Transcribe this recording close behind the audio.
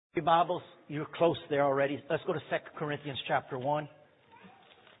Your Bibles, you're close there already. Let's go to 2 Corinthians chapter 1.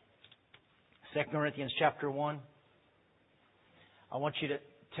 2 Corinthians chapter 1. I want you to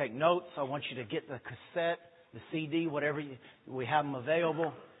take notes. I want you to get the cassette, the CD, whatever we have them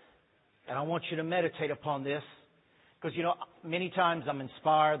available. And I want you to meditate upon this. Because, many times I'm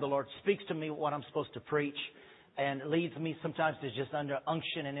inspired. The Lord speaks to me what I'm supposed to preach. And it leads me sometimes to just under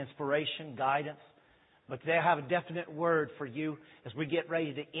unction and inspiration, guidance. But they have a definite word for you as we get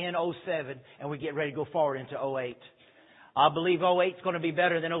ready to end 07 and we get ready to go forward into 08. I believe 08 is going to be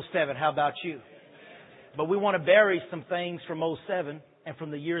better than 07. How about you? But we want to bury some things from 07 and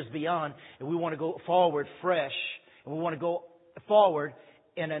from the years beyond. And we want to go forward fresh. And we want to go forward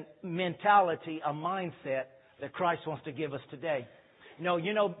in a mentality, a mindset that Christ wants to give us today.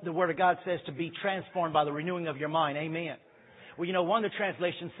 The Word of God says to be transformed by the renewing of your mind. Amen. Well, one of the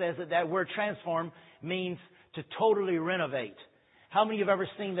translations says that word transform means to totally renovate. How many of you have ever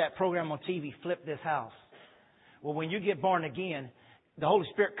seen that program on TV, Flip This House? Well, when you get born again, the Holy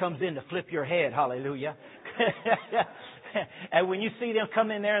Spirit comes in to flip your head. Hallelujah. And when you see them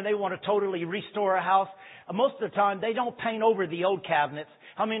come in there and they want to totally restore a house, most of the time they don't paint over the old cabinets.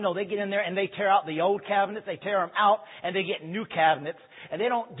 How many know they get in there and they tear out the old cabinets, they tear them out and they get new cabinets. And they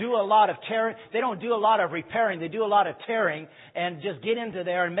don't do a lot of tearing. They don't do a lot of repairing. They do a lot of tearing and just get into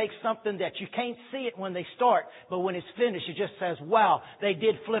there and make something that you can't see it when they start. But when it's finished, it just says, wow, they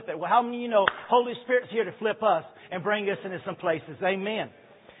did flip it. Well, how many of you know Holy Spirit's here to flip us and bring us into some places? Amen.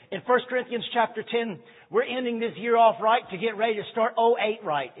 In 1 Corinthians chapter 10, we're ending this year off right to get ready to start 08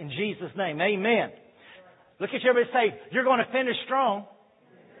 right in Jesus' name. Amen. Look at everybody say, you're going to finish strong.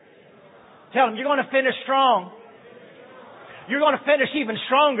 Tell them, you're going to finish strong. You're going to finish even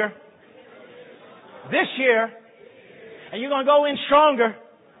stronger this year. And you're going to go in stronger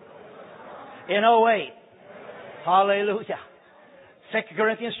in 08. Hallelujah. 2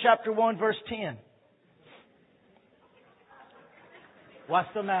 Corinthians chapter 1 verse 10. What's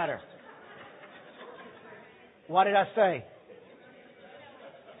the matter? What did I say?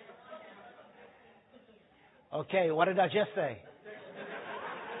 Okay, what did I just say?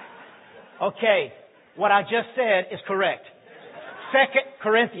 Okay, what I just said is correct. 2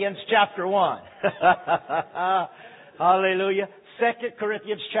 Corinthians chapter 1. Hallelujah. 2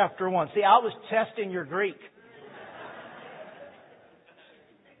 Corinthians chapter 1. See, I was testing your Greek.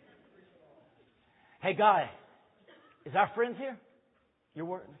 Hey, guy, is our friends here? Your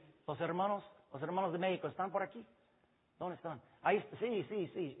word? Los hermanos de México están por aquí? ¿Dónde están? Ahí,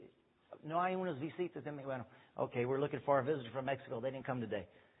 sí. No hay unos visitas de México. Bueno, okay, we're looking for a visitor from Mexico. They didn't come today.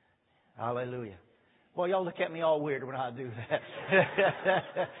 Hallelujah. Boy, y'all look at me all weird when I do that.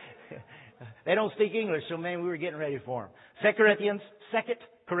 They don't speak English, so man, we were getting ready for them. 2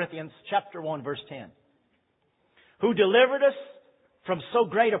 Corinthians chapter 1, verse 10. Who delivered us from so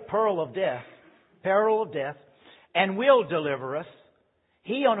great a peril of death, and will deliver us,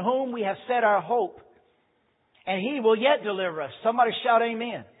 He on whom we have set our hope, and He will yet deliver us. Somebody shout amen.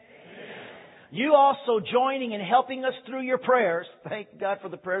 Amen. You also joining and helping us through your prayers. Thank God for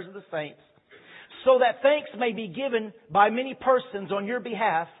the prayers of the saints. So that thanks may be given by many persons on your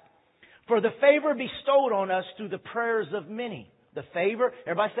behalf for the favor bestowed on us through the prayers of many. The favor,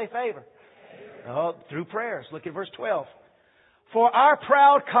 everybody say favor. Oh, through prayers. Look at verse 12. For our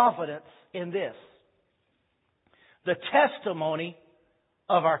proud confidence in this, the testimony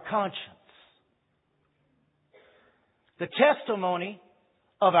of our conscience. The testimony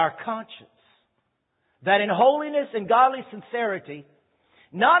of our conscience. That in holiness and godly sincerity,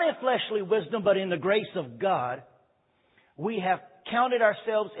 not in fleshly wisdom, but in the grace of God, we have conducted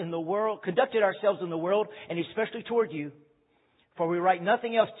ourselves in the world, and especially toward you. For we write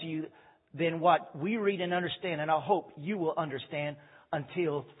nothing else to you than what we read and understand, and I hope you will understand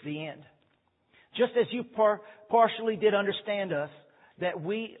until the end. Just as you partially did understand us, that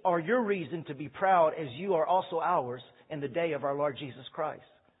we are your reason to be proud, as you are also ours in the day of our Lord Jesus Christ.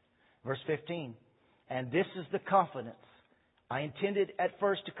 Verse 15. And this is the confidence I intended at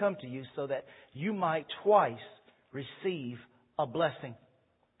first to come to you, so that you might twice receive a blessing.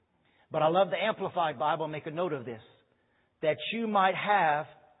 But I love the Amplified Bible. Make a note of this. That you might have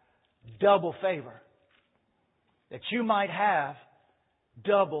double favor. That you might have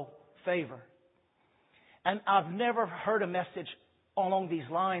double favor. And I've never heard a message along these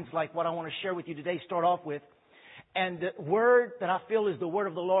lines like what I want to share with you today, start off with. And the word that I feel is the word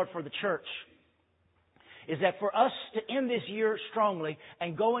of the Lord for the church is that for us to end this year strongly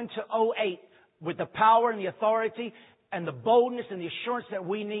and go into 08 with the power and the authority and the boldness and the assurance that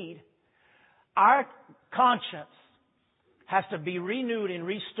we need, our conscience has to be renewed and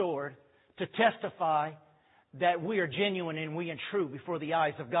restored to testify that we are genuine and we are true before the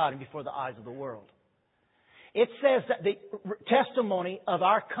eyes of God and before the eyes of the world. It says that the testimony of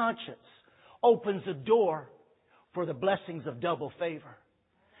our conscience opens the door for the blessings of double favor.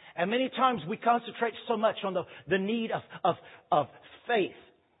 And many times we concentrate so much on the need of faith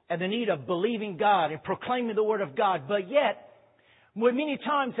and the need of believing God and proclaiming the Word of God. But yet, we many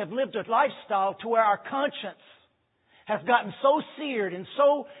times have lived a lifestyle to where our conscience has gotten so seared and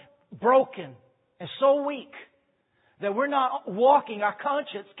so broken and so weak that we're not walking. Our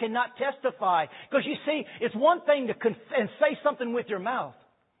conscience cannot testify. Because you see, it's one thing to and say something with your mouth.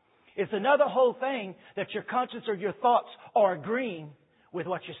 It's another whole thing that your conscience or your thoughts are agreeing with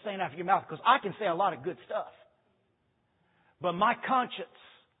what you're saying out of your mouth. Because I can say a lot of good stuff. But my conscience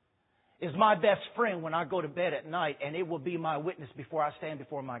is my best friend when I go to bed at night, and it will be my witness before I stand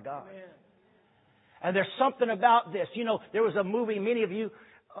before my God. Amen. And there's something about this. You know, there was a movie, many of you,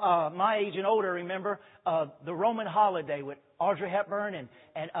 my age and older, remember, The Roman Holiday with Audrey Hepburn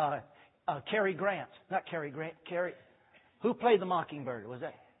and Cary Grant. Not Cary Grant, Cary. Who played the Mockingbird? Was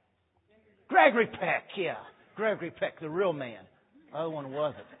that? Gregory Peck, yeah. Gregory Peck, the real man. The other one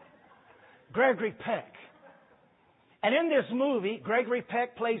wasn't. Gregory Peck. And in this movie, Gregory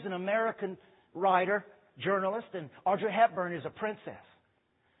Peck plays an American writer, journalist, and Audrey Hepburn is a princess.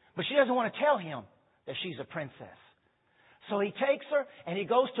 But she doesn't want to tell him that she's a princess. So he takes her and he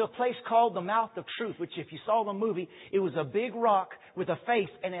goes to a place called the Mouth of Truth, which if you saw the movie, it was a big rock with a face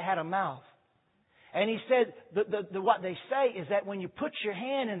and it had a mouth. And he said, what they say is that when you put your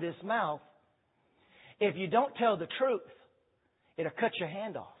hand in this mouth, if you don't tell the truth, it'll cut your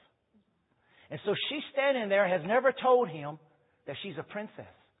hand off. And so she's standing there, has never told him that she's a princess.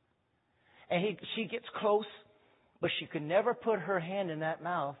 And she gets close, but she could never put her hand in that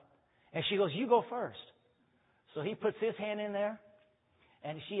mouth. And she goes, you go first. So he puts his hand in there,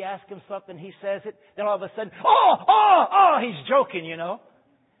 and she asks him something. He says it. Then all of a sudden, he's joking, you know.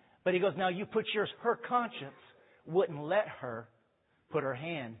 But he goes, now you put yours. Her conscience wouldn't let her put her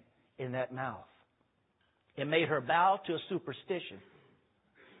hand in that mouth. It made her bow to a superstition.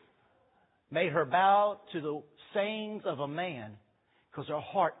 Made her bow to the sayings of a man because her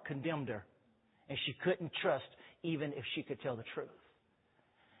heart condemned her. And she couldn't trust even if she could tell the truth.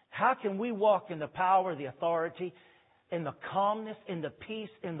 How can we walk in the power, the authority, in the calmness, in the peace,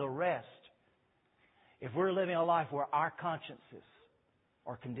 in the rest, if we're living a life where our consciences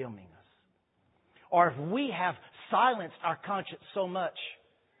are condemning us? Or if we have silenced our conscience so much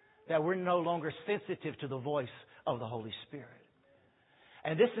that we're no longer sensitive to the voice of the Holy Spirit.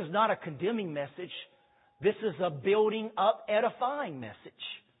 And this is not a condemning message. This is a building up, edifying message.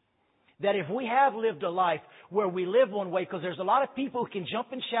 That if we have lived a life where we live one way, because there's a lot of people who can jump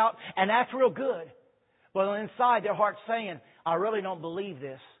and shout and act real good, but on the inside their heart's saying, I really don't believe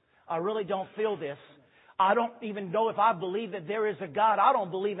this. I really don't feel this. I don't even know if I believe that there is a God. I don't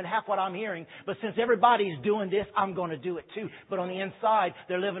believe in half what I'm hearing. But since everybody's doing this, I'm going to do it too. But on the inside,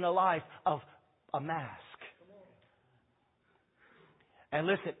 they're living a life of a mask. And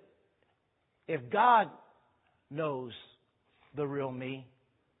listen, if God knows the real me,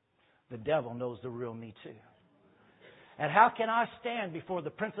 the devil knows the real me too. And how can I stand before the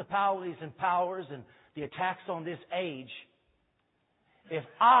principalities and powers and the attacks on this age if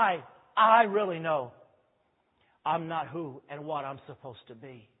I really know I'm not who and what I'm supposed to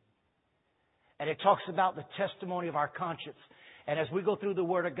be? And it talks about the testimony of our conscience. And as we go through the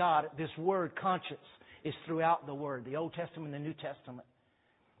Word of God, this word conscience is throughout the Word, the Old Testament and the New Testament.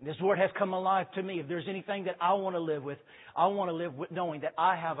 This Word has come alive to me. If there's anything that I want to live with, I want to live with knowing that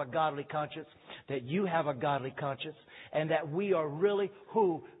I have a godly conscience, that you have a godly conscience, and that we are really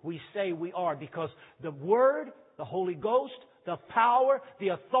who we say we are. Because the Word, the Holy Ghost, the power, the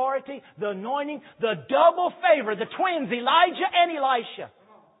authority, the anointing, the double favor, the twins, Elijah and Elisha,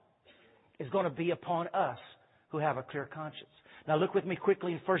 is going to be upon us who have a clear conscience. Now look with me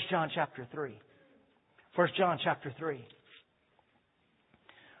quickly in 1 John chapter 3. 1 John chapter 3.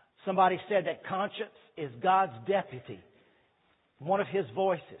 Somebody said that conscience is God's deputy, one of His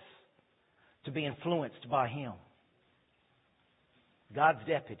voices to be influenced by Him. God's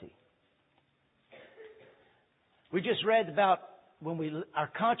deputy. We just read about when our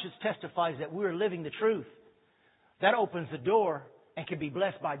conscience testifies that we're living the truth. That opens the door and can be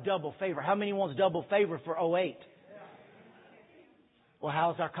blessed by double favor. How many wants double favor for 08? Well,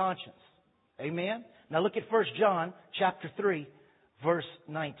 how's our conscience? Amen? Now look at 1 John chapter 3. Verse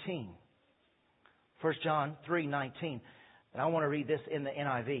 19. 1 John 3:19. And I want to read this in the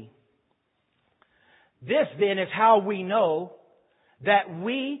NIV. This then is how we know that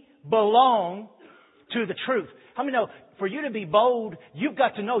we belong to the truth. How many know, for you to be bold, you've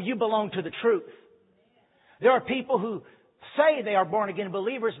got to know you belong to the truth. There are people who say they are born-again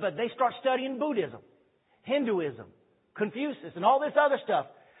believers, but they start studying Buddhism, Hinduism, Confucius, and all this other stuff.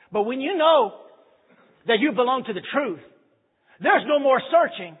 But when you know that you belong to the truth, there's no more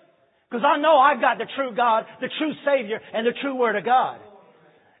searching, because I know I've got the true God, the true Savior, and the true Word of God.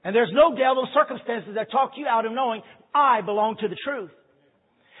 And there's no devil circumstances that talk you out of knowing I belong to the truth.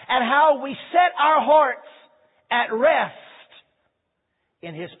 And how we set our hearts at rest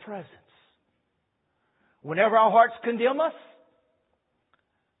in His presence. Whenever our hearts condemn us,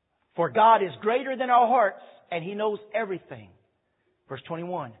 for God is greater than our hearts, and He knows everything. Verse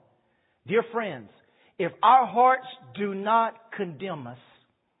 21. Dear friends, if our hearts do not condemn us,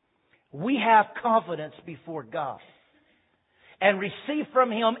 we have confidence before God and receive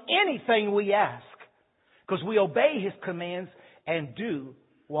from Him anything we ask, because we obey His commands and do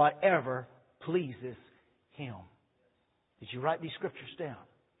whatever pleases Him. Did you write these scriptures down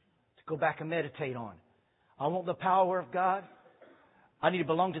to go back and meditate on? I want the power of God. I need to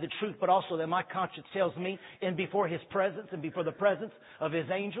belong to the truth, but also that my conscience tells me, and before His presence and before the presence of His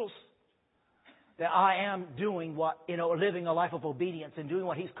angels, that I am doing living a life of obedience and doing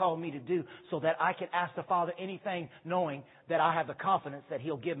what He's called me to do, so that I can ask the Father anything, knowing that I have the confidence that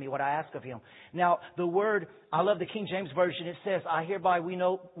He'll give me what I ask of Him. Now, the word, I love the King James Version. It says, I hereby we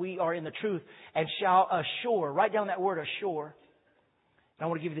know we are in the truth and shall assure. Write down that word assure. And I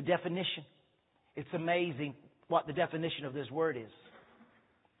want to give you the definition. It's amazing what the definition of this word is.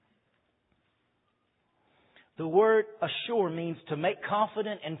 The word assure means to make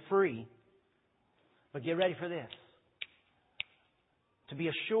confident and free. But get ready for this. To be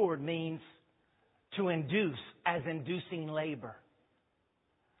assured means to induce, as inducing labor.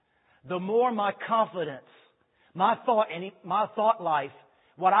 The more my confidence, my thought life,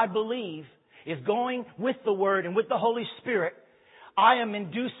 what I believe is going with the Word and with the Holy Spirit, I am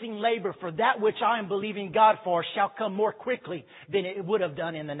inducing labor for that which I am believing God for shall come more quickly than it would have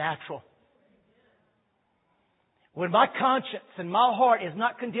done in the natural. When my conscience and my heart is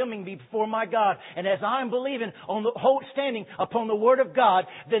not condemning me before my God, and as I am believing on the whole standing upon the Word of God,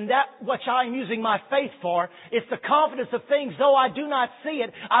 then that which I am using my faith for, it's the confidence of things, though I do not see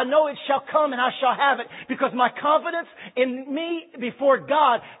it, I know it shall come and I shall have it, because my confidence in me before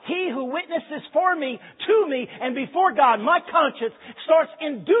God, He who witnesses for me, to me, and before God, my conscience starts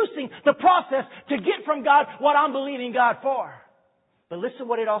inducing the process to get from God what I'm believing God for. But listen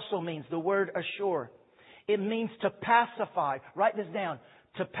what it also means, the word assure. It means to pacify. Write this down.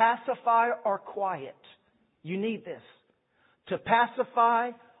 To pacify or quiet. You need this. To pacify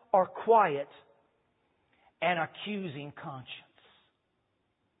or quiet an accusing conscience.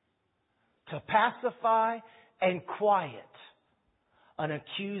 To pacify and quiet an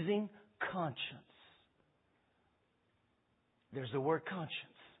accusing conscience. There's the word conscience.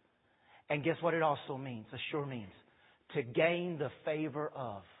 And guess what it also means? Assure means to gain the favor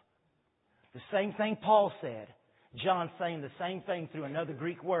of. The same thing Paul said. John saying the same thing through another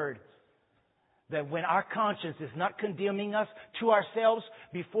Greek word. That when our conscience is not condemning us to ourselves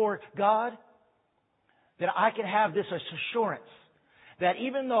before God, that I can have this assurance that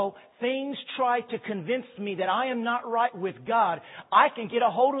even though things try to convince me that I am not right with God, I can get a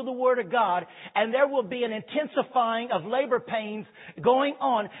hold of the Word of God, and there will be an intensifying of labor pains going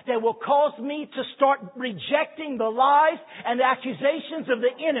on that will cause me to start rejecting the lies and the accusations of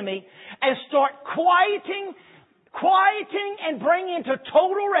the enemy and start quieting and bringing to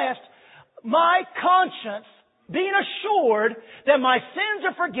total rest my conscience, being assured that my sins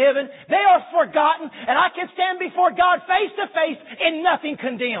are forgiven, they are forgotten, and I can stand before God face to face and nothing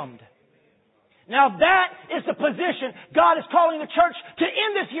condemned. Now that is the position God is calling the church to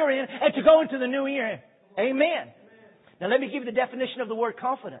end this year in and to go into the new year in. Amen. Now let me give you the definition of the word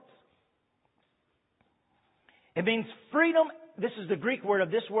confidence. It means freedom. This is the Greek word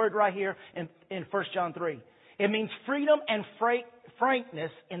of this word right here in 1 John 3. It means freedom and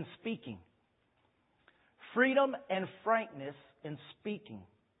frankness in speaking. Freedom and frankness in speaking.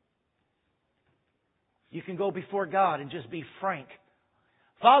 You can go before God and just be frank.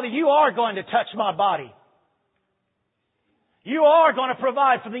 Father, you are going to touch my body. You are going to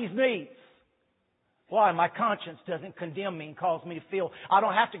provide for these needs. Why? My conscience doesn't condemn me and cause me to feel I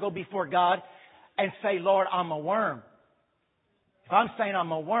don't have to go before God and say, Lord, I'm a worm. If I'm saying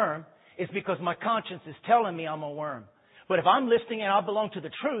I'm a worm, it's because my conscience is telling me I'm a worm. But if I'm listening and I belong to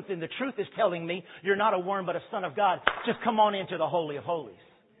the truth, and the truth is telling me you're not a worm but a son of God, just come on into the Holy of Holies.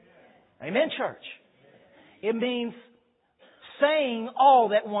 Amen, church. It means saying all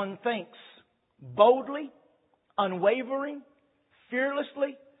that one thinks, boldly, unwavering,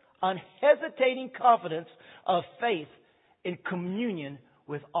 fearlessly, unhesitating confidence of faith in communion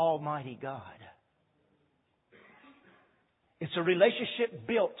with Almighty God. It's a relationship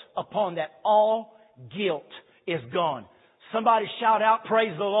built upon that all guilt is gone. Somebody shout out,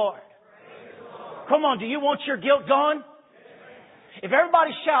 praise the Lord. Praise the Lord. Come on, do you want your guilt gone? If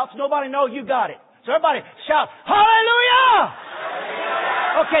everybody shouts, nobody knows you got it. So everybody shout, hallelujah!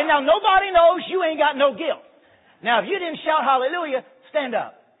 Hallelujah! Okay, now nobody knows you ain't got no guilt. Now if you didn't shout hallelujah, stand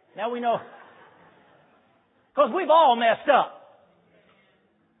up. Now we know. Because we've all messed up.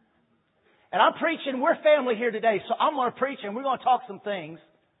 And I'm preaching, we're family here today, so I'm going to preach and we're going to talk some things.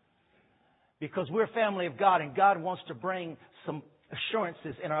 Because we're family of God and God wants to bring some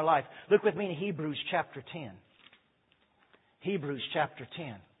assurances in our life. Look with me in Hebrews chapter 10. Hebrews chapter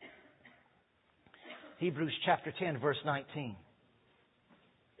 10. Hebrews chapter 10, verse 19.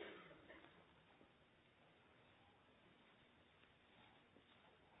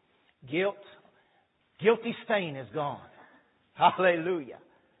 Guilty stain is gone. Hallelujah.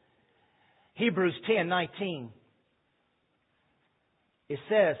 Hebrews 10, 19. It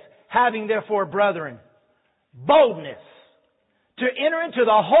says, having therefore, brethren, boldness to enter into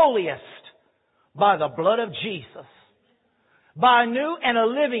the holiest by the blood of Jesus, by a new and a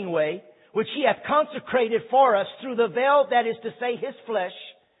living way, which He hath consecrated for us through the veil, that is to say, His flesh.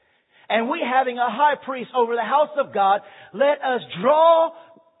 And we having a high priest over the house of God, let us draw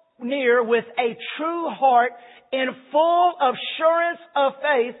near with a true heart in full assurance of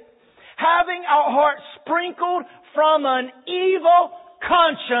faith, having our hearts sprinkled from an evil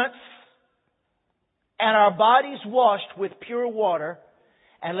conscience and our bodies washed with pure water.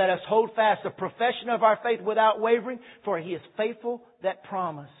 And let us hold fast the profession of our faith without wavering, for He is faithful that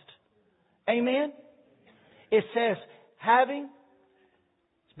promised. Amen? It says, having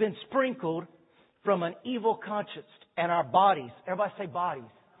been sprinkled from an evil conscience and our bodies, everybody say bodies.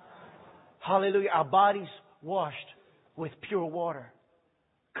 Hallelujah. Our bodies washed with pure water.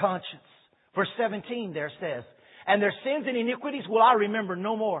 Conscience. Verse 17 there says, and their sins and iniquities will I remember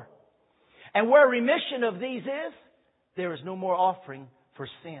no more. And where remission of these is, there is no more offering for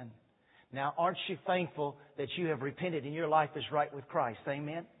sin. Now, aren't you thankful that you have repented and your life is right with Christ?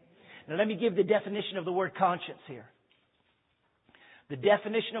 Amen? Now, let me give the definition of the word conscience here. The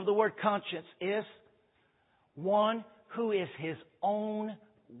definition of the word conscience is one who is his own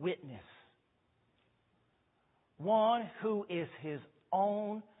witness. One who is his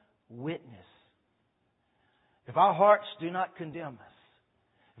own witness. If our hearts do not condemn us,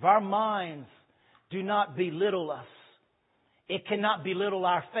 if our minds do not belittle us, it cannot belittle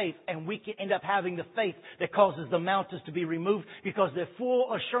our faith, and we can end up having the faith that causes the mountains to be removed because there's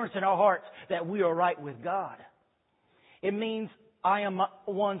full assurance in our hearts that we are right with God. It means I am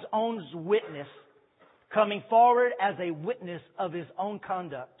one's own witness, coming forward as a witness of his own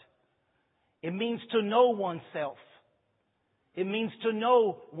conduct. It means to know oneself. It means to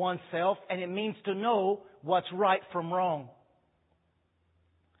know oneself, and it means to know what's right from wrong.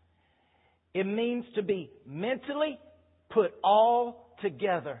 It means to be mentally put all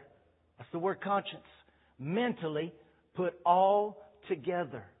together. That's the word conscience. Mentally put all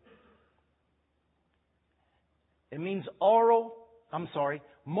together. It means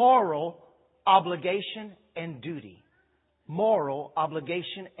moral obligation and duty. Moral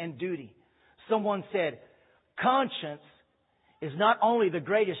obligation and duty. Someone said, conscience is not only the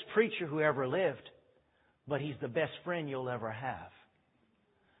greatest preacher who ever lived, but he's the best friend you'll ever have.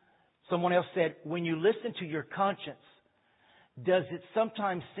 Someone else said, when you listen to your conscience, does it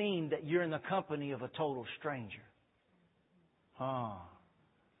sometimes seem that you're in the company of a total stranger? Oh,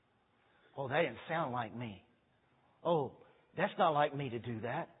 that didn't sound like me. Oh, that's not like me to do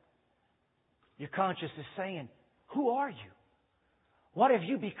that. Your conscience is saying, who are you? What have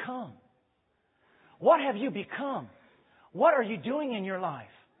you become? What have you become? What are you doing in your life?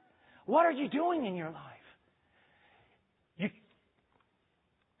 What are you doing in your life?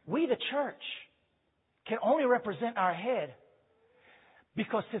 We, the church, can only represent our head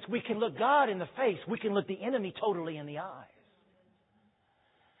because since we can look God in the face, we can look the enemy totally in the eyes.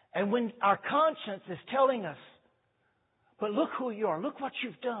 And when our conscience is telling us, but look who you are, look what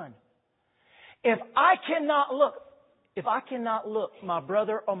you've done. If I cannot look my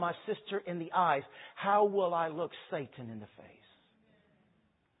brother or my sister in the eyes, how will I look Satan in the face?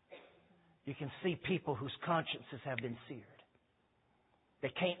 You can see people whose consciences have been seared. They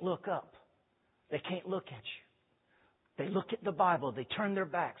can't look up. They can't look at you. They look at the Bible. They turn their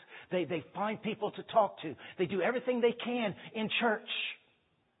backs. They find people to talk to. They do everything they can in church.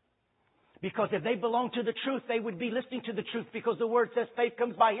 Because if they belong to the truth, they would be listening to the truth. Because the Word says faith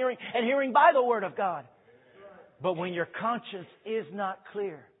comes by hearing, and hearing by the Word of God. But when your conscience is not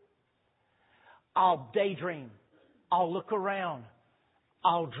clear, I'll daydream. I'll look around.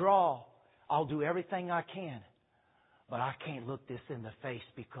 I'll draw. I'll do everything I can. But I can't look this in the face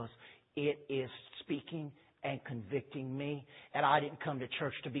because it is speaking and convicting me. And I didn't come to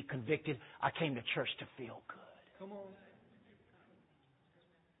church to be convicted. I came to church to feel good. Come on.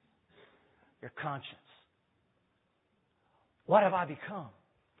 Your conscience. What have I become?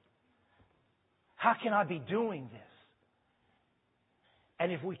 How can I be doing this?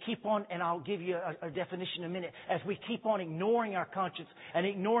 And if we keep on, and I'll give you a definition in a minute, as we keep on ignoring our conscience and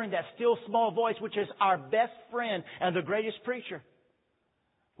ignoring that still small voice, which is our best friend and the greatest preacher,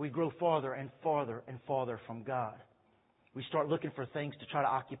 we grow farther and farther and farther from God. We start looking for things to try to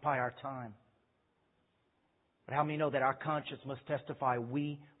occupy our time. But how many know that our conscience must testify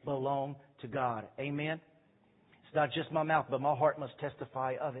we belong to God? Amen? It's not just my mouth, but my heart must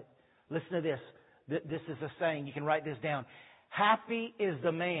testify of it. Listen to this. This is a saying. You can write this down. Happy is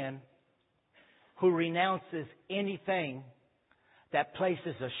the man who renounces anything that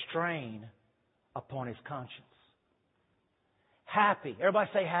places a strain upon his conscience. Happy. Everybody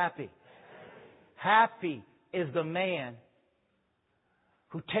say happy. Happy is the man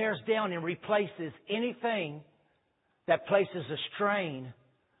who tears down and replaces anything that places a strain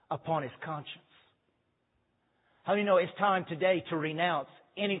upon his conscience. How do you know it's time today to renounce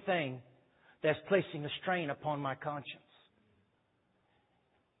anything that's placing a strain upon my conscience?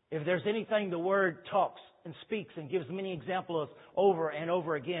 If there's anything the Word talks and speaks and gives many examples of over and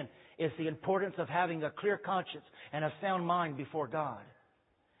over again, it's the importance of having a clear conscience and a sound mind before God.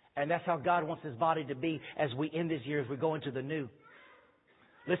 And that's how God wants His body to be as we end this year, as we go into the new.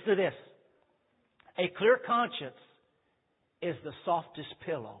 Listen to this. A clear conscience is the softest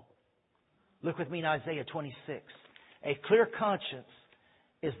pillow. Look with me in Isaiah 26. A clear conscience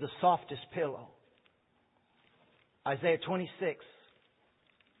is the softest pillow. Isaiah 26.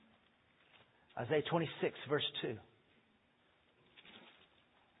 Isaiah 26, verse 2.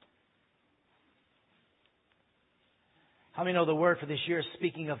 How many know the word for this year is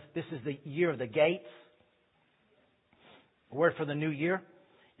speaking of, this is the year of the gates? The word for the new year.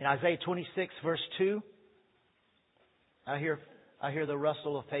 In Isaiah 26, verse 2. I hear the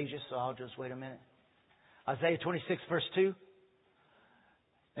rustle of pages, so I'll just wait a minute. Isaiah 26, verse 2.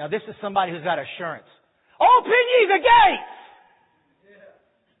 Now this is somebody who's got assurance. Open ye the gates!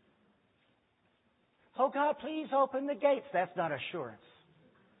 Oh God, please open the gates. That's not assurance.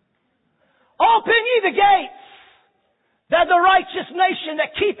 Open ye the gates, that the righteous nation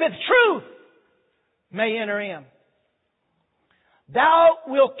that keepeth truth may enter in. Thou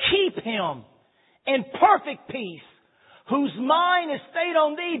wilt keep him in perfect peace, whose mind is stayed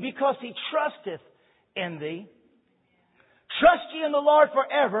on thee, because he trusteth in thee. Trust ye in the Lord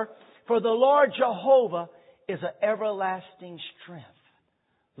forever, for the Lord Jehovah is an everlasting strength.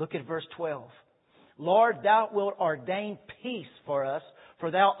 Look at verse 12. Lord, Thou wilt ordain peace for us,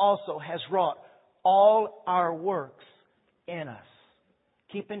 for Thou also hast wrought all our works in us.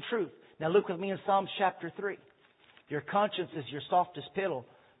 Keep in truth. Now look with me in Psalms chapter 3. Your conscience is your softest pillow.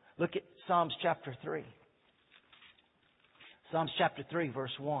 Look at Psalms chapter 3. Psalms chapter 3,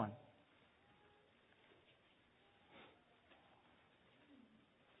 verse 1.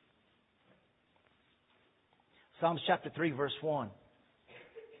 Psalms chapter 3, verse 1.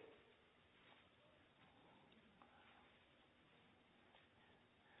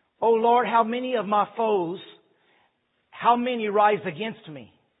 O Lord, how many of my foes, how many rise against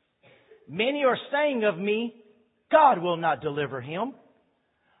me? Many are saying of me, God will not deliver him.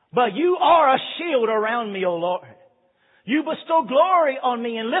 But you are a shield around me, O Lord. You bestow glory on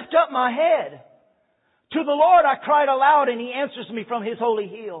me and lift up my head. To the Lord I cried aloud, and He answers me from His holy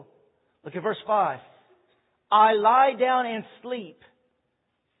hill. Look at verse 5. I lie down and sleep.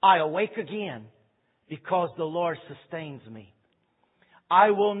 I awake again, because the Lord sustains me.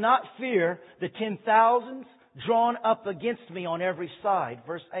 I will not fear the 10,000s drawn up against me on every side.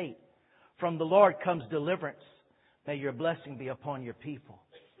 Verse 8. From the Lord comes deliverance. May your blessing be upon your people.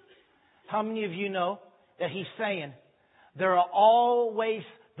 How many of you know that He's saying, there are always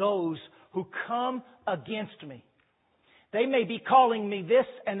those who come against me. They may be calling me this,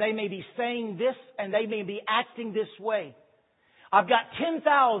 and they may be saying this, and they may be acting this way. I've got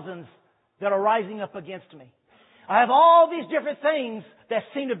 10,000s that are rising up against me. I have all these different things that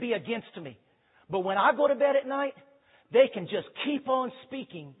seem to be against me. But when I go to bed at night, they can just keep on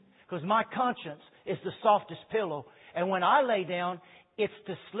speaking, because my conscience is the softest pillow. And when I lay down, it's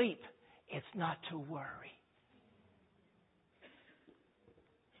to sleep. It's not to worry.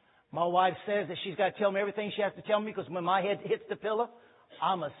 My wife says that she's got to tell me everything she has to tell me, because when my head hits the pillow,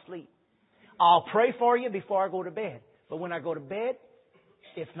 I'm asleep. I'll pray for you before I go to bed. But when I go to bed,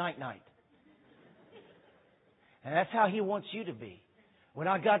 it's night-night. And that's how He wants you to be. When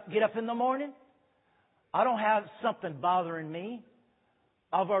I get up in the morning, I don't have something bothering me.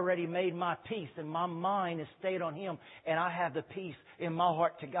 I've already made my peace and my mind is stayed on Him, and I have the peace in my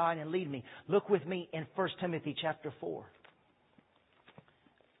heart to guide and lead me. Look with me in 1 Timothy chapter 4.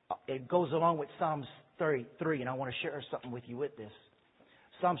 It goes along with Psalms 33, and I want to share something with you with this.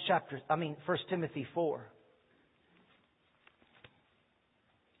 1 Timothy 4,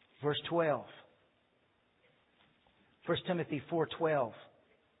 verse 12. 1 Timothy 4:12.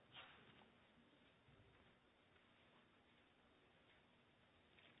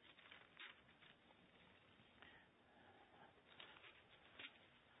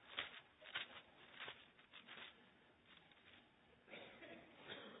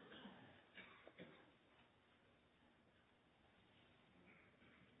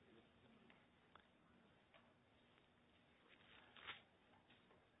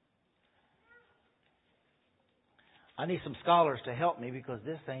 I need some scholars to help me because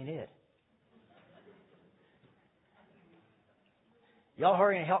this ain't it. Y'all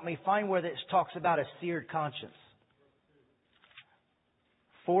hurry and help me find where this talks about a seared conscience.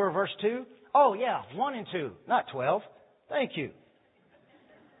 4 verse 2? Oh yeah, 1 and 2, not 12. Thank you.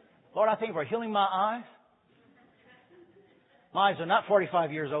 Lord, I thank you for healing my eyes. My eyes are not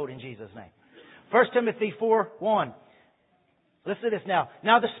 45 years old in Jesus' name. 1 Timothy 4:1. Listen to this now.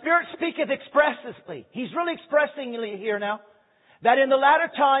 Now the Spirit speaketh expressly. He's really expressing here now. That in the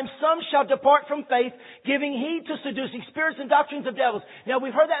latter times some shall depart from faith, giving heed to seducing spirits and doctrines of devils. Now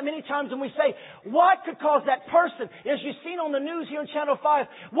we've heard that many times and we say, what could cause that person, as you've seen on the news here in Channel 5,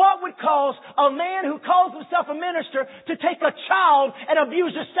 what would cause a man who calls himself a minister to take a child and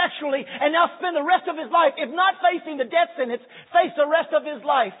abuse her sexually and now spend the rest of his life, if not facing the death sentence, face the rest of his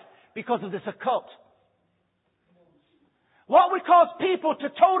life because of this occult? What would cause people to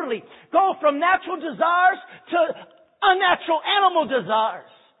totally go from natural desires to unnatural animal desires?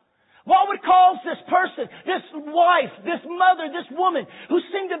 What would cause this person, this wife, this mother, this woman, who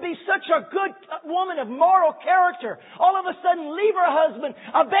seemed to be such a good woman of moral character, all of a sudden leave her husband,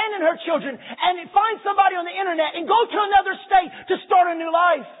 abandon her children, and find somebody on the internet and go to another state to start a new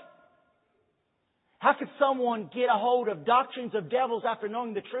life? How could someone get a hold of doctrines of devils after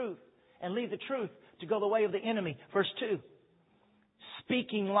knowing the truth and leave the truth to go the way of the enemy? Verse 2.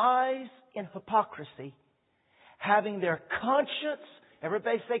 Speaking lies in hypocrisy, having their conscience,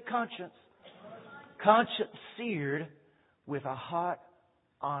 everybody say conscience, conscience seared with a hot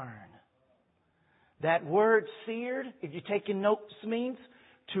iron. That word seared, if you're taking notes, means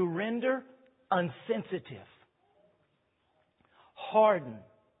to render unsensitive, hardened,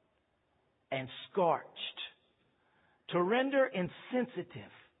 and scorched. To render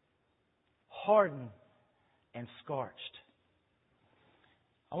insensitive, hardened, and scorched.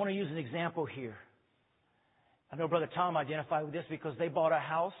 I want to use an example here. I know Brother Tom identified with this because they bought a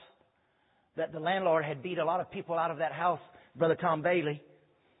house that the landlord had beat a lot of people out of that house, Brother Tom Bailey,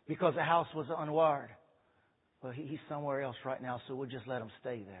 because the house was unwired. Well, he's somewhere else right now, so we'll just let him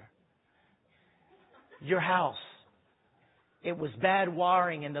stay there. Your house, it was bad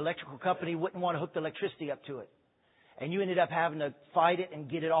wiring and the electrical company wouldn't want to hook the electricity up to it. And you ended up having to fight it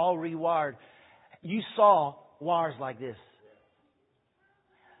and get it all rewired. You saw wires like this.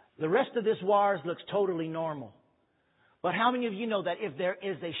 The rest of this wires looks totally normal. But how many of you know that if there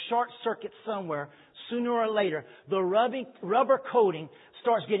is a short circuit somewhere, sooner or later, the rubber coating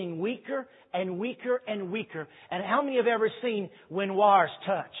starts getting weaker and weaker and weaker? And how many have ever seen when wires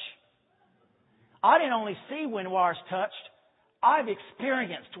touch? I didn't only see when wires touched. I've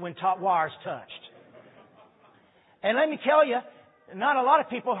experienced when wires touched. And let me tell you, not a lot of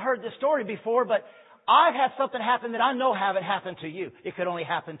people heard this story before, but I've had something happen that I know haven't happened to you. It could only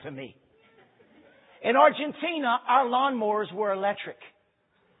happen to me. In Argentina, our lawnmowers were electric.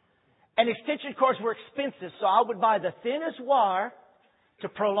 And extension cords were expensive, so I would buy the thinnest wire to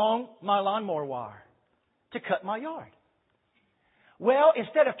prolong my lawnmower wire to cut my yard. Well,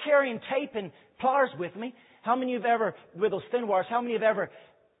 instead of carrying tape and pliers with me, how many of you have ever, with those thin wires, how many have ever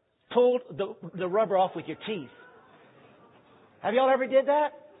pulled the rubber off with your teeth? Have y'all ever did that?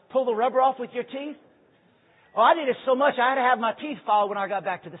 Pull the rubber off with your teeth? Well, I did it so much I had to have my teeth filed when I got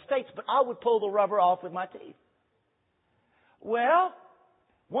back to the States, but I would pull the rubber off with my teeth. Well,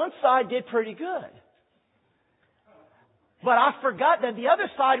 one side did pretty good. But I forgot that the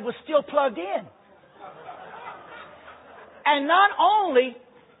other side was still plugged in. And not only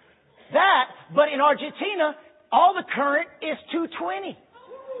that, but in Argentina, all the current is 220.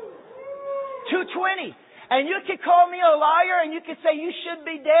 220. And you could call me a liar and you could say you should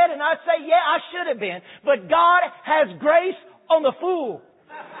be dead. And I'd say, yeah, I should have been. But God has grace on the fool.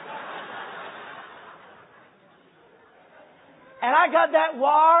 And I got that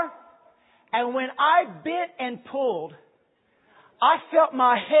wire And when I bit and pulled, I thought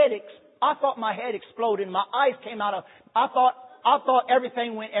my head exploded. My eyes came out of, I thought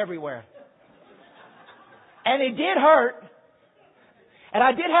everything went everywhere. And it did hurt. And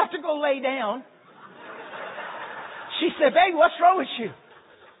I did have to go lay down. She said, "Baby, what's wrong with you?"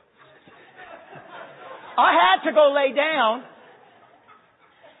 I had to go lay down.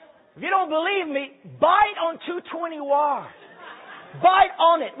 If you don't believe me, bite on 220 wire. Bite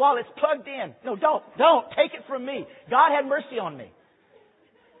on it while it's plugged in. No, don't. Take it from me. God had mercy on me.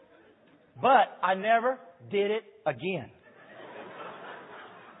 But I never did it again.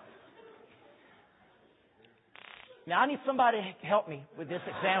 Now I need somebody to help me with this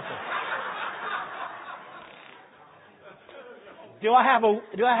example. Do I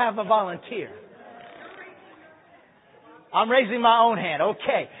have a volunteer? I'm raising my own hand.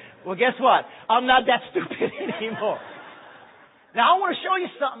 Okay. Well, guess what? I'm not that stupid anymore. Now I want to show you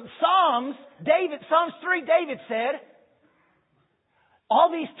something. Psalms 3, David said, all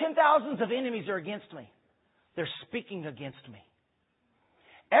these 10,000s of enemies are against me. They're speaking against me.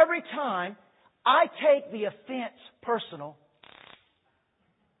 Every time I take the offense personal,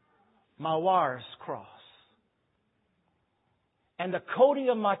 my wires cross. And the coating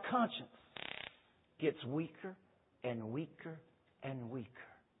of my conscience gets weaker and weaker and weaker.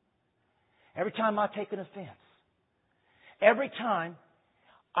 Every time I take an offense, every time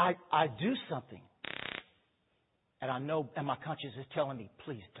I do something, and I know, and my conscience is telling me,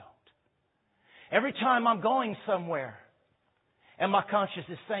 please don't. Every time I'm going somewhere, and my conscience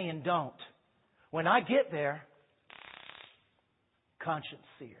is saying, don't. When I get there, conscience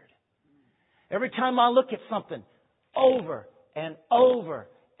seared. Every time I look at something over and over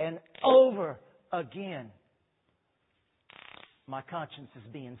and over again, my conscience is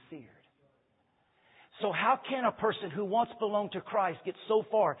being seared. So how can a person who once belonged to Christ get so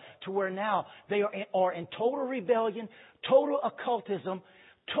far to where now they are in total rebellion, total occultism,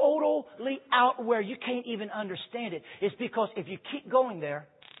 totally out where you can't even understand it? It's because if you keep going there,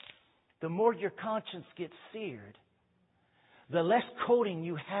 the more your conscience gets seared, the less coating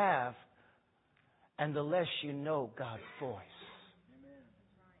you have, and the less you know God's voice.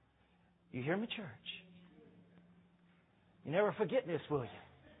 You hear me, church? You never forget this, will you?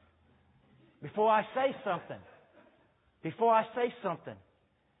 Before I say something,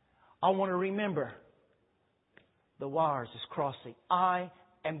 I want to remember the wires is crossing. I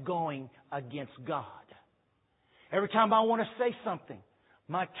am going against God. Every time I want to say something,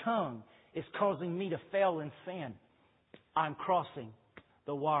 my tongue is causing me to fail in sin. I'm crossing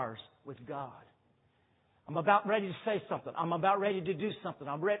the wires with God. I'm about ready to say something. I'm about ready to do something.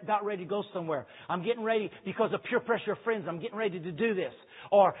 I'm about ready to go somewhere. I'm getting ready because of peer pressure of friends. I'm getting ready to do this.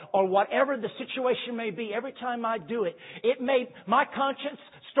 Or whatever the situation may be. Every time I do it, my conscience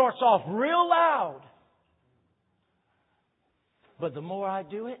starts off real loud. But the more I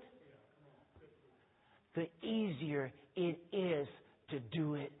do it, the easier it is to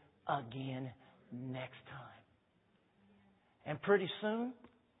do it again next time. And pretty soon,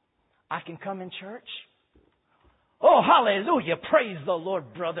 I can come in church. Oh, hallelujah. Praise the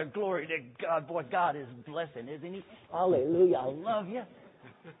Lord, brother. Glory to God. Boy, God is blessing, isn't He? Hallelujah. I love you.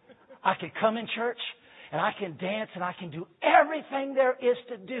 I can come in church and I can dance and I can do everything there is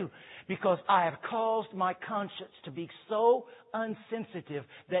to do because I have caused my conscience to be so unsensitive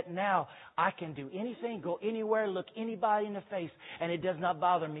that now I can do anything, go anywhere, look anybody in the face, and it does not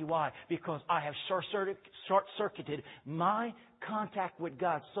bother me. Why? Because I have short-circuited my contact with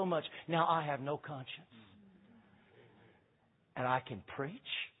God so much. Now I have no conscience. And I can preach,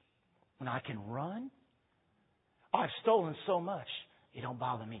 and I can run. I've stolen so much, it don't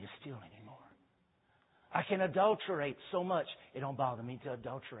bother me to steal anymore. I can adulterate so much, it don't bother me to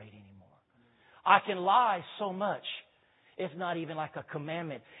adulterate anymore. I can lie so much, it's not even like a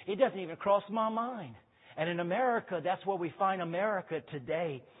commandment. It doesn't even cross my mind. And in America, that's where we find America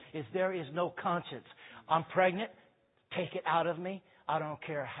today, is there is no conscience. I'm pregnant, take it out of me, I don't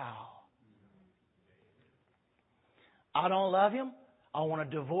care how. I don't love him. I want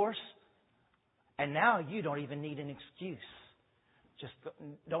a divorce. And now you don't even need an excuse. Just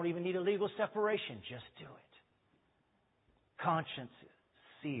don't even need a legal separation. Just do it. Conscience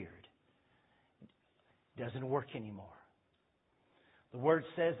seared. Doesn't work anymore. The Word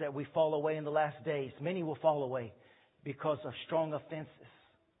says that we fall away in the last days. Many will fall away because of strong offenses.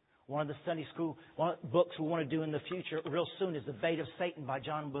 One of the Sunday school books we want to do in the future real soon is The Bait of Satan by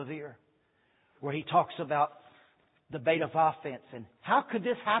John Bevere, where he talks about the bait of offense. And how could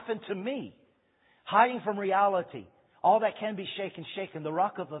this happen to me? Hiding from reality. All that can be shaken, shaken. The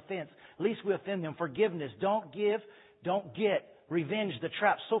rock of offense. Least we offend them. Forgiveness. Don't give, don't get. revenge the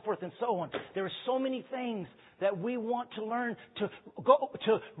trap, so forth and so on. There are so many things that we want to learn to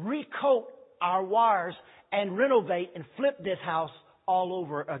recoat our wires and renovate and flip this house all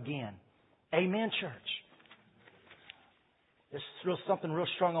over again. Amen, church. There's something real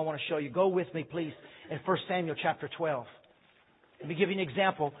strong I want to show you. Go with me, please, in 1 Samuel chapter 12. Let me give you an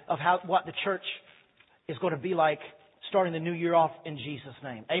example of what the church is going to be like starting the new year off in Jesus'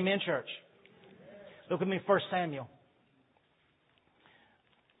 name. Amen, church. Look with me, 1 Samuel.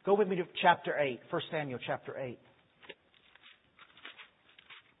 Go with me to chapter 8. 1 Samuel chapter 8.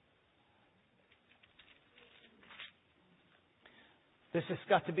 This has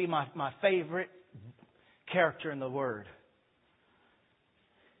got to be my favorite character in the Word.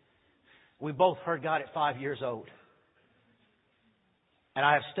 We both heard God at 5 years old. And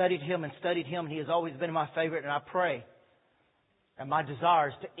I have studied Him and studied Him, and He has always been my favorite, and I pray. And my desire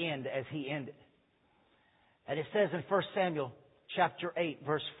is to end as He ended. And it says in 1 Samuel chapter 8,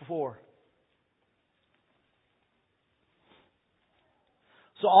 verse 4.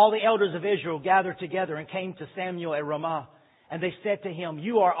 So all the elders of Israel gathered together and came to Samuel at Ramah. And they said to him,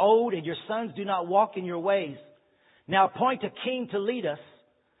 "You are old, and your sons do not walk in your ways. Now appoint a king to lead us,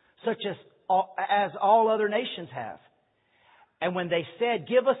 such as all other nations have." And when they said,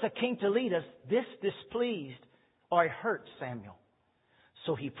 "Give us a king to lead us," this displeased or it hurt Samuel.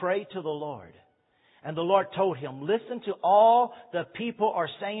 So he prayed to the Lord. And the Lord told him, "Listen to all the people are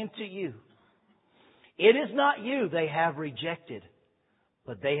saying to you. It is not you they have rejected,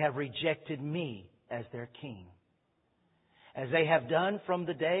 but they have rejected me as their king. As they have done from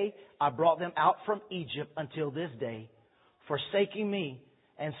the day I brought them out from Egypt until this day, forsaking me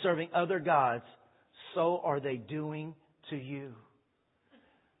and serving other gods, so are they doing to you."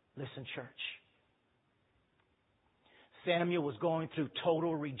 Listen, church. Samuel was going through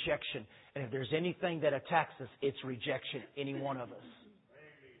total rejection. And if there's anything that attacks us, it's rejection, any one of us.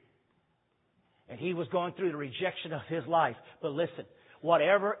 And he was going through the rejection of his life. But listen,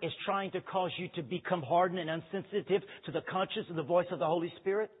 whatever is trying to cause you to become hardened and unsensitive to the conscience and the voice of the Holy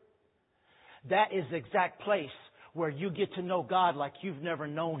Spirit, that is the exact place where you get to know God like you've never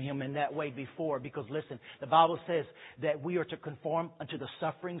known Him in that way before. Because listen, the Bible says that we are to conform unto the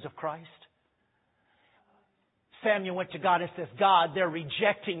sufferings of Christ. Samuel went to God and says, "God, they're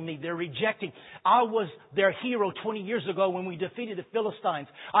rejecting me. They're rejecting. I was their hero 20 years ago when we defeated the Philistines.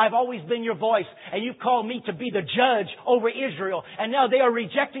 I've always been your voice, and you've called me to be the judge over Israel. And now they are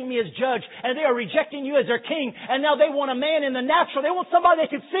rejecting me as judge, and they are rejecting you as their king. And now they want a man in the natural. They want somebody they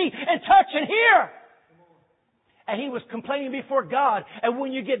can see and touch and hear." And he was complaining before God. And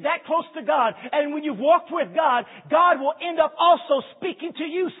when you get that close to God, and when you've walked with God, God will end up also speaking to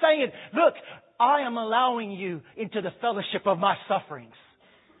you saying, "Look, I am allowing you into the fellowship of my sufferings.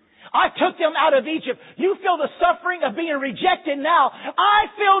 I took them out of Egypt. You feel the suffering of being rejected now. I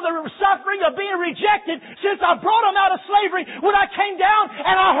feel the suffering of being rejected since I brought them out of slavery when I came down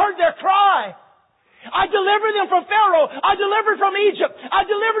and I heard their cry. I delivered them from Pharaoh. I delivered from Egypt. I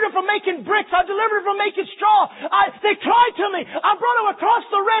delivered them from making bricks. I delivered them from making straw. They cried to me. I brought them across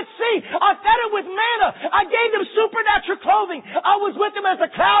the Red Sea. I fed them with manna. I gave them supernatural clothing. I was with them as a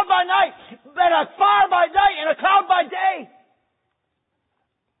cloud by night, and a fire by night, and a cloud by day.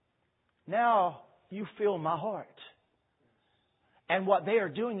 Now you feel my heart. And what they are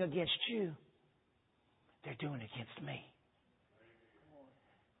doing against you, they're doing against me.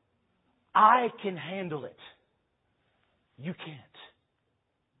 I can handle it. You can't.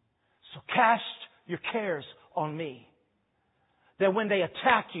 So cast your cares on me. That when they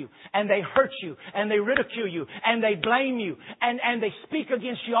attack you and they hurt you and they ridicule you and they blame you and they speak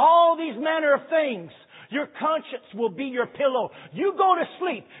against you, all these manner of things, your conscience will be your pillow. You go to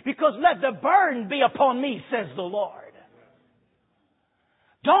sleep because let the burden be upon me, says the Lord.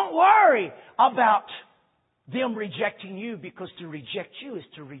 Don't worry about them rejecting you, because to reject you is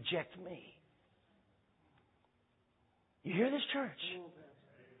to reject me. You hear this, church?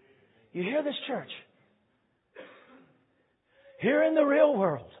 You hear this, church? Here in the real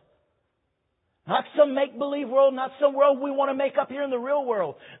world. Not some make-believe world, not some world we want to make up here in the real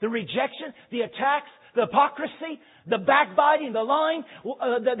world. The rejection, the attacks, the hypocrisy, the backbiting, the lying,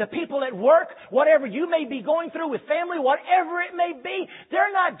 the people at work, whatever you may be going through with family, whatever it may be,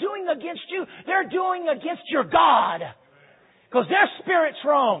 they're not doing against you. They're doing against your God. Because their spirit's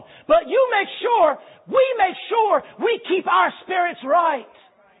wrong. But you make sure we keep our spirits right.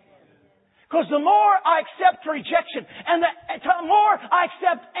 Because the more I accept rejection, and the more I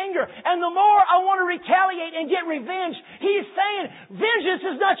accept anger, and the more I want to retaliate and get revenge, He's saying, vengeance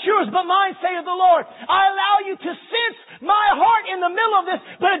is not yours, but mine, saith the Lord. I allow you to sense my heart in the middle of this,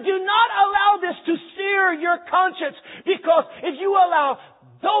 but do not allow this to sear your conscience. Because if you allow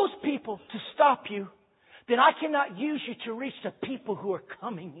those people to stop you, then I cannot use you to reach the people who are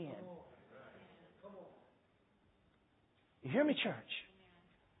coming in. You hear me, church?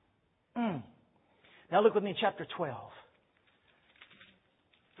 Now look with me in chapter 12.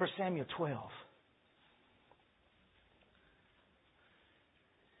 1 Samuel 12.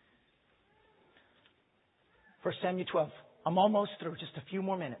 1 Samuel 12. I'm almost through. Just a few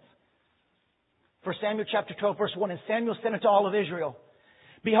more minutes. 1 Samuel chapter 12, verse 1. And Samuel said unto all of Israel,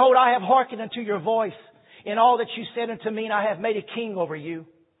 Behold, I have hearkened unto your voice in all that you said unto me, and I have made a king over you.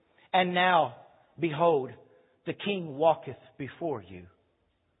 And now, behold, the king walketh before you.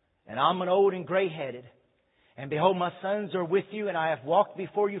 And I'm an old and gray-headed. And behold, my sons are with you, and I have walked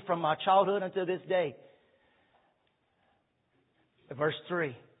before you from my childhood unto this day. Verse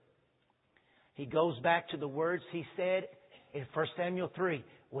 3. He goes back to the words he said in 1 Samuel 3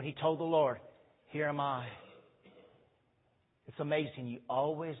 when he told the Lord, Here am I. It's amazing. You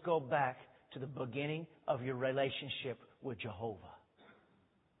always go back to the beginning of your relationship with Jehovah.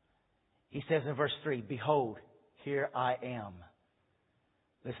 He says in verse 3, Behold, here I am.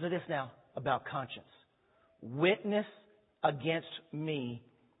 Listen to this now about conscience. Witness against me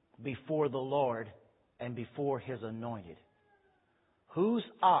before the Lord and before His anointed. Whose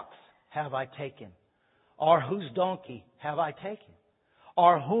ox have I taken? Or whose donkey have I taken?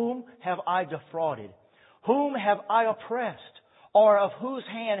 Or whom have I defrauded? Whom have I oppressed? Or of whose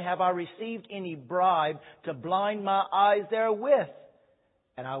hand have I received any bribe to blind my eyes therewith?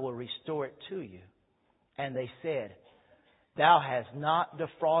 And I will restore it to you. And they said, Thou hast not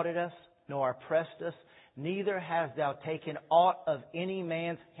defrauded us, nor oppressed us, neither hast thou taken aught of any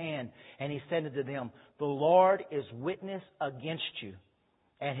man's hand. And he said unto them, The Lord is witness against you,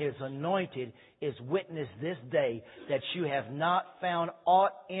 and His anointed is witness this day, that you have not found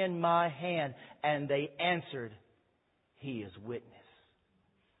aught in my hand. And they answered, He is witness.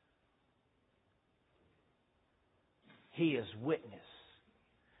 He is witness.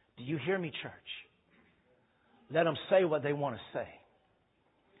 Do you hear me, church? Let them say what they want to say.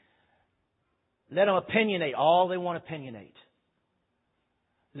 Let them opinionate all they want to opinionate.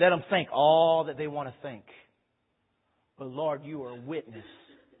 Let them think all that they want to think. But Lord, you are a witness.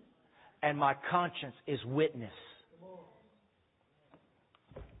 And my conscience is witness.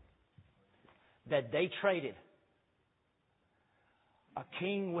 That they traded a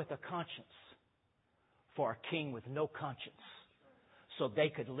king with a conscience for a king with no conscience, so they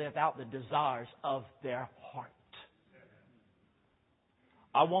could live out the desires of their heart.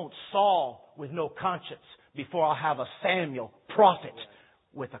 I want Saul with no conscience before I have a Samuel, prophet,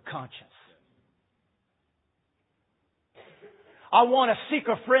 with a conscience. I want a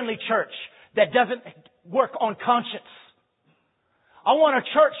seeker-friendly church that doesn't work on conscience. I want a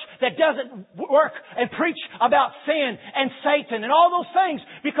church that doesn't work and preach about sin and Satan and all those things,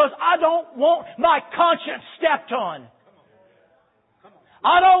 because I don't want my conscience stepped on.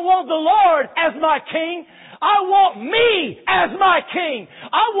 I don't want the Lord as my king. I want me as my king.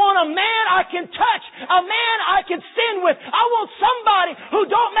 I want a man I can touch, a man I can sin with. I want somebody who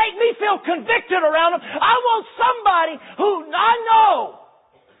don't make me feel convicted around them. I want somebody who I know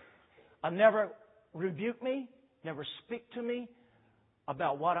will never rebuke me, never speak to me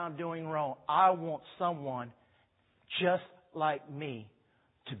about what I'm doing wrong. I want someone just like me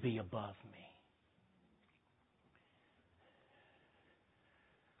to be above me.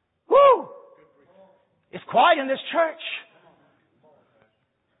 Woo! It's quiet in this church.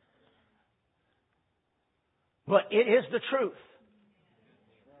 But it is the truth.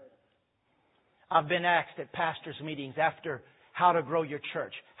 I've been asked at pastors' meetings after how to grow your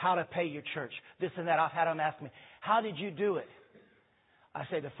church, how to pay your church, this and that. I've had them ask me, how did you do it? I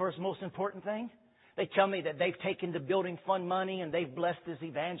say the first most important thing, they tell me that they've taken the building fund money and they've blessed this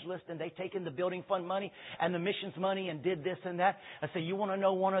evangelist, and they've taken the building fund money and the missions money and did this and that. I say, you want to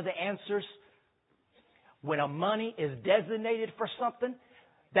know one of the answers? When a money is designated for something,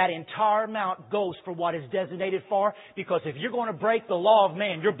 that entire amount goes for what is designated for. Because if you're going to break the law of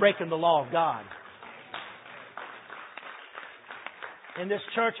man, you're breaking the law of God. In this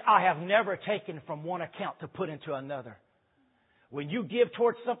church, I have never taken from one account to put into another. When you give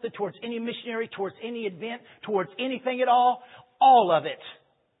towards something, towards any missionary, towards any event, towards anything at all of it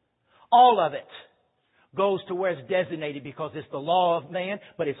goes to where it's designated, because it's the law of man,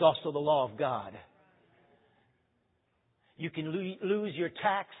 but it's also the law of God. You can lose your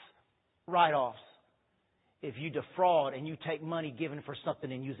tax write-offs if you defraud and you take money given for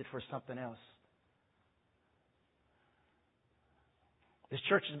something and use it for something else. This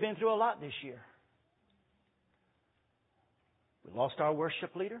church has been through a lot this year. We lost our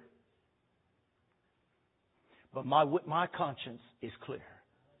worship leader. But my conscience is clear.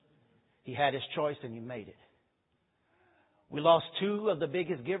 He had his choice and he made it. We lost two of the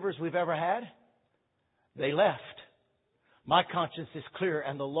biggest givers we've ever had. They left. My conscience is clear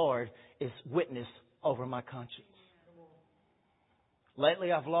and the Lord is witness over my conscience.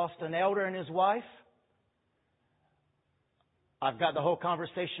 Lately I've lost an elder and his wife. I've got the whole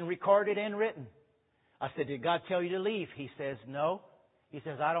conversation recorded and written. I said, did God tell you to leave? He says, no. He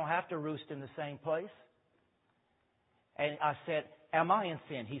says, I don't have to roost in the same place. And I said, am I in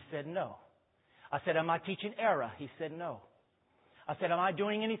sin? He said, no. I said, am I teaching error? He said, no. I said, am I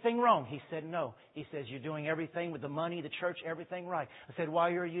doing anything wrong? He said, no. He says, you're doing everything with the money, the church, everything right. I said,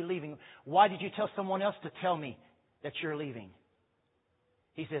 why are you leaving? Why did you tell someone else to tell me that you're leaving?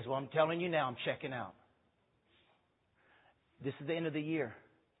 He says, well, I'm telling you now, I'm checking out. This is the end of the year.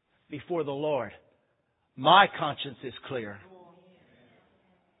 Before the Lord, my conscience is clear.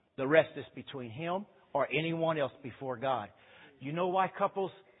 The rest is between Him or anyone else before God. You know why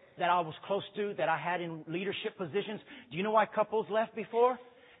couples that I was close to, that I had in leadership positions, do you know why couples left before?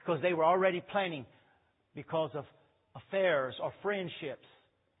 Because they were already planning because of affairs or friendships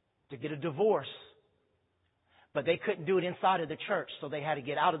to get a divorce. But they couldn't do it inside of the church, so they had to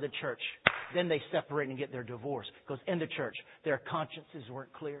get out of the church. Then they separate and get their divorce. Because in the church, their consciences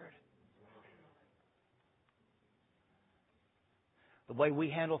weren't cleared. The way we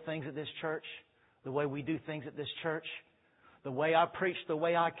handle things at this church, the way we do things at this church, the way I preach, the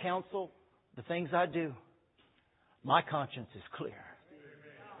way I counsel, the things I do, my conscience is clear.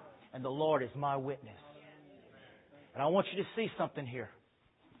 And the Lord is my witness. And I want you to see something here.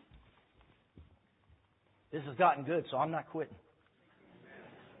 This has gotten good, so I'm not quitting.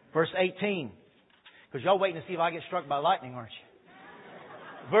 Verse 18. Because y'all waiting to see if I get struck by lightning, aren't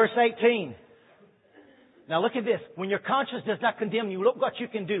you? Verse 18. Now look at this. When your conscience does not condemn you, look what you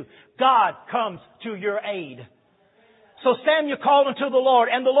can do. God comes to your aid. So Samuel called unto the Lord,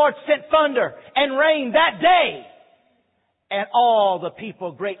 and the Lord sent thunder and rain that day. And all the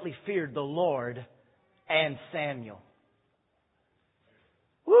people greatly feared the Lord and Samuel.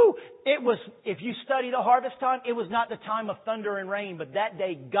 Woo! It was, if you study the harvest time, it was not the time of thunder and rain, but that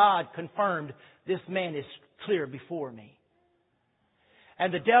day God confirmed this man is clear before me.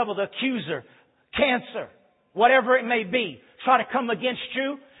 And the devil, the accuser, cancer, whatever it may be, try to come against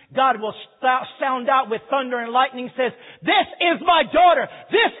you. God will sound out with thunder and lightning, says, this is my daughter,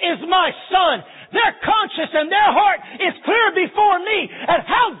 this is my son. Their conscience and their heart is clear before me. And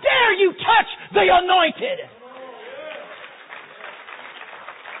how dare you touch the anointed?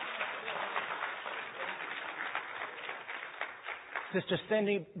 Sister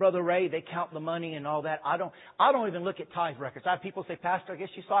Cindy, Brother Ray, they count the money and all that. I don't even look at tithe records. I have people say, Pastor, I guess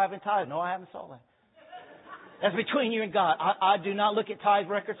you saw I haven't tithed. No, I haven't saw that. That's between you and God. I do not look at tithe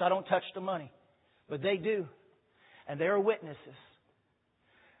records. I don't touch the money. But they do. And they are witnesses.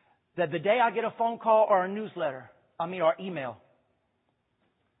 That the day I get a phone call or a newsletter, or email,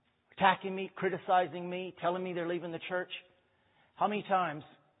 attacking me, criticizing me, telling me they're leaving the church, how many times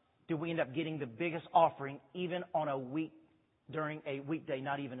do we end up getting the biggest offering even on a week, during a weekday,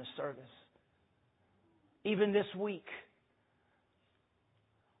 not even a service? Even this week,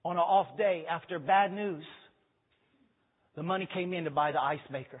 on an off day after bad news, the money came in to buy the ice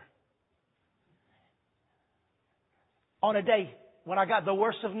maker. On a day when I got the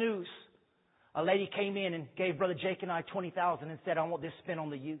worst of news, a lady came in and gave Brother Jake and I $20,000 and said, I want this spent on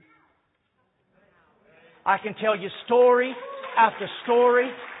the youth. I can tell you story after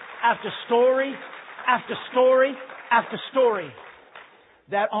story after story after story after story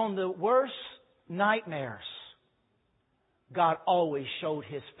that on the worst nightmares, God always showed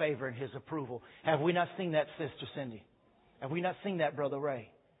His favor and His approval. Have we not seen that, Sister Cindy? Have we not seen that, Brother Ray?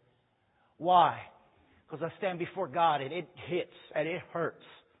 Why? Because I stand before God and it hits and it hurts.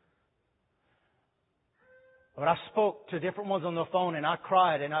 But I spoke to different ones on the phone and I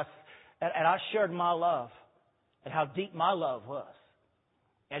cried and I shared my love and how deep my love was.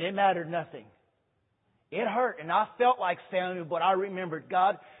 And it mattered nothing. It hurt and I felt like Samuel, but I remembered,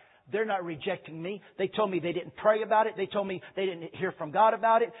 God, they're not rejecting me. They told me they didn't pray about it. They told me they didn't hear from God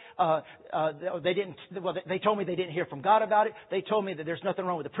about it. They told me they didn't hear from God about it. They told me that there's nothing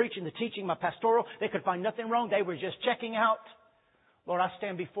wrong with the preaching, the teaching, my pastoral. They could find nothing wrong. They were just checking out. Lord, I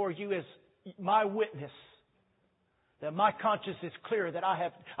stand before you as my witness That my conscience is clear that I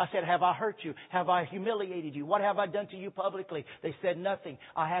said, have I hurt you? Have I humiliated you? What have I done to you publicly? They said nothing.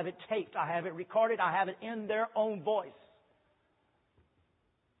 I have it taped. I have it recorded. I have it in their own voice.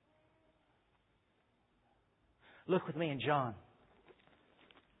 Look with me in John.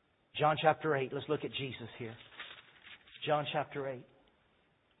 John chapter 8. Let's look at Jesus here. John chapter 8.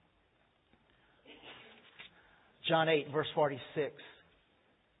 John 8, verse 46.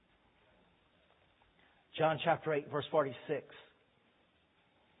 John chapter 8, verse 46.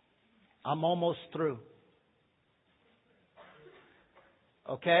 I'm almost through.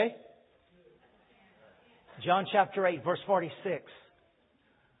 Okay? John chapter 8, verse 46.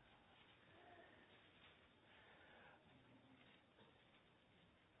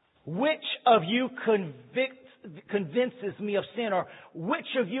 Which of you convinces me of sin, or which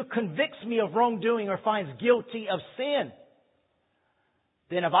of you convicts me of wrongdoing or finds guilty of sin?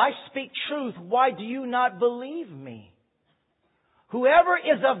 Then if I speak truth, why do you not believe me? Whoever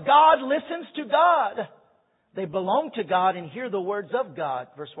is of God listens to God. They belong to God and hear the words of God.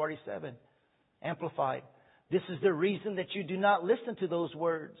 Verse 47, Amplified. This is the reason that you do not listen to those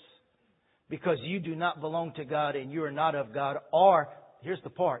words, because you do not belong to God and you are not of God, or, here's the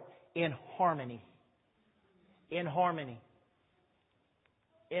part, in harmony. In harmony.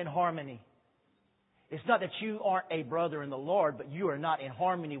 In harmony. It's not that you aren't a brother in the Lord, but you are not in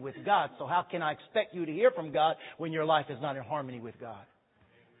harmony with God. So how can I expect you to hear from God when your life is not in harmony with God?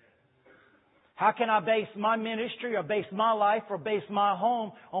 How can I base my ministry or base my life or base my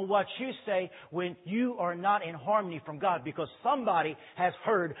home on what you say when you are not in harmony from God? Because somebody has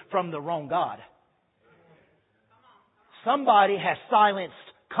heard from the wrong God. Somebody has silenced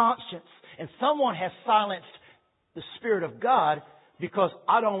conscience, and someone has silenced the Spirit of God, because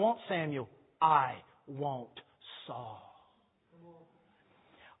I don't want Samuel. I want Saul.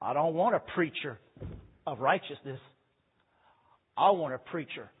 I don't want a preacher of righteousness. I want a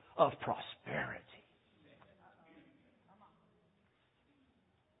preacher of prosperity.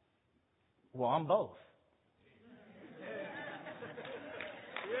 Well, I'm both.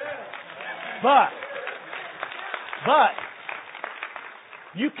 But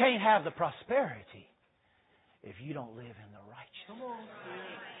you can't have the prosperity if you don't live in the righteousness.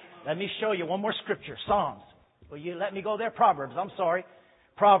 Let me show you one more scripture. Psalms. Will you let me go there? Proverbs. I'm sorry.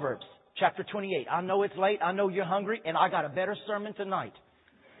 Proverbs chapter 28. I know it's late. I know you're hungry. And I got a better sermon tonight.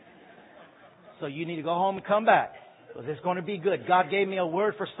 So you need to go home and come back, because it's going to be good. God gave me a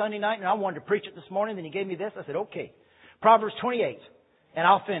word for Sunday night, and I wanted to preach it this morning. Then He gave me this. I said, okay. Proverbs 28. And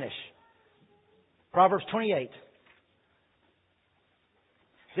I'll finish. Proverbs 28.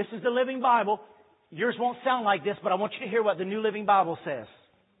 This is the Living Bible. Yours won't sound like this, but I want you to hear what the New Living Bible says.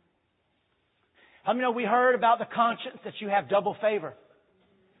 How many know we heard about the conscience, that you have double favor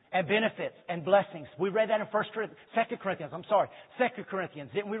and benefits and blessings? We read that in 2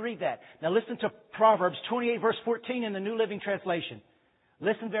 Corinthians. Didn't we read that? Now listen to Proverbs 28 verse 14 in the New Living Translation.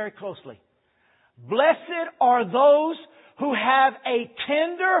 Listen very closely. Blessed are those who have a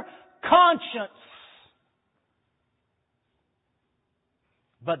tender conscience,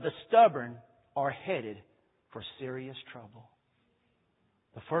 but the stubborn are headed for serious trouble.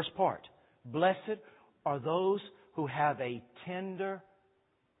 The first part. Blessed are those who have a tender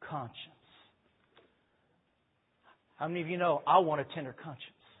conscience. How many of you know I want a tender conscience?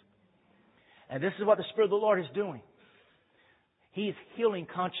 And this is what the Spirit of the Lord is doing. He's healing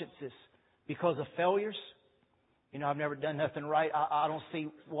consciences because of failures. You know, I've never done nothing right. I don't see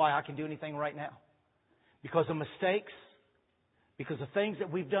why I can do anything right now. Because of mistakes. Because of things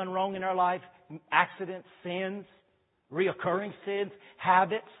that we've done wrong in our life. Accidents, sins, reoccurring sins,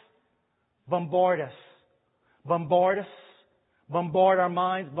 habits. Bombard us. Bombard us. Bombard our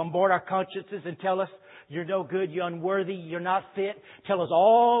minds. Bombard our consciences and tell us you're no good, you're unworthy, you're not fit. Tell us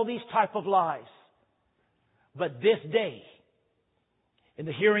all these type of lies. But this day, in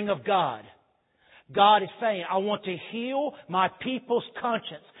the hearing of God, God is saying, I want to heal my people's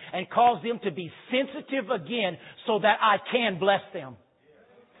conscience and cause them to be sensitive again so that I can bless them.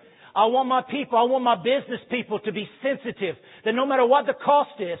 I want my people, I want my business people to be sensitive, that no matter what the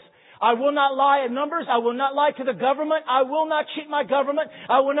cost is, I will not lie in numbers. I will not lie to the government. I will not cheat my government.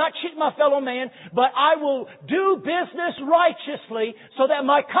 I will not cheat my fellow man. But I will do business righteously so that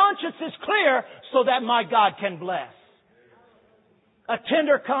my conscience is clear, so that my God can bless. A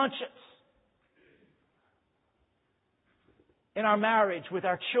tender conscience. In our marriage, with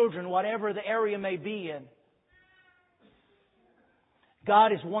our children, whatever the area may be in.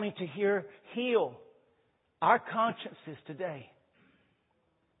 God is wanting to heal our consciences today.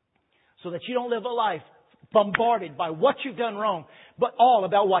 So that you don't live a life bombarded by what you've done wrong, but all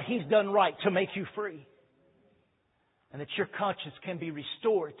about what He's done right to make you free. and that your conscience can be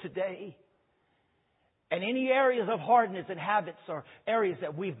restored today. And any areas of hardness and habits or areas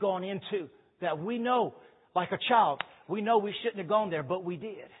that we've gone into that we know, like a child, we know we shouldn't have gone there, but we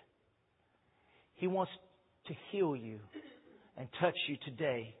did. He wants to heal you and touch you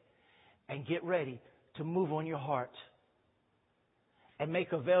today and get ready to move on your heart and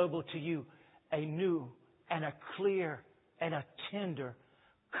make available to you a new and a clear and a tender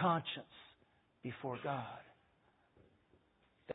conscience before God.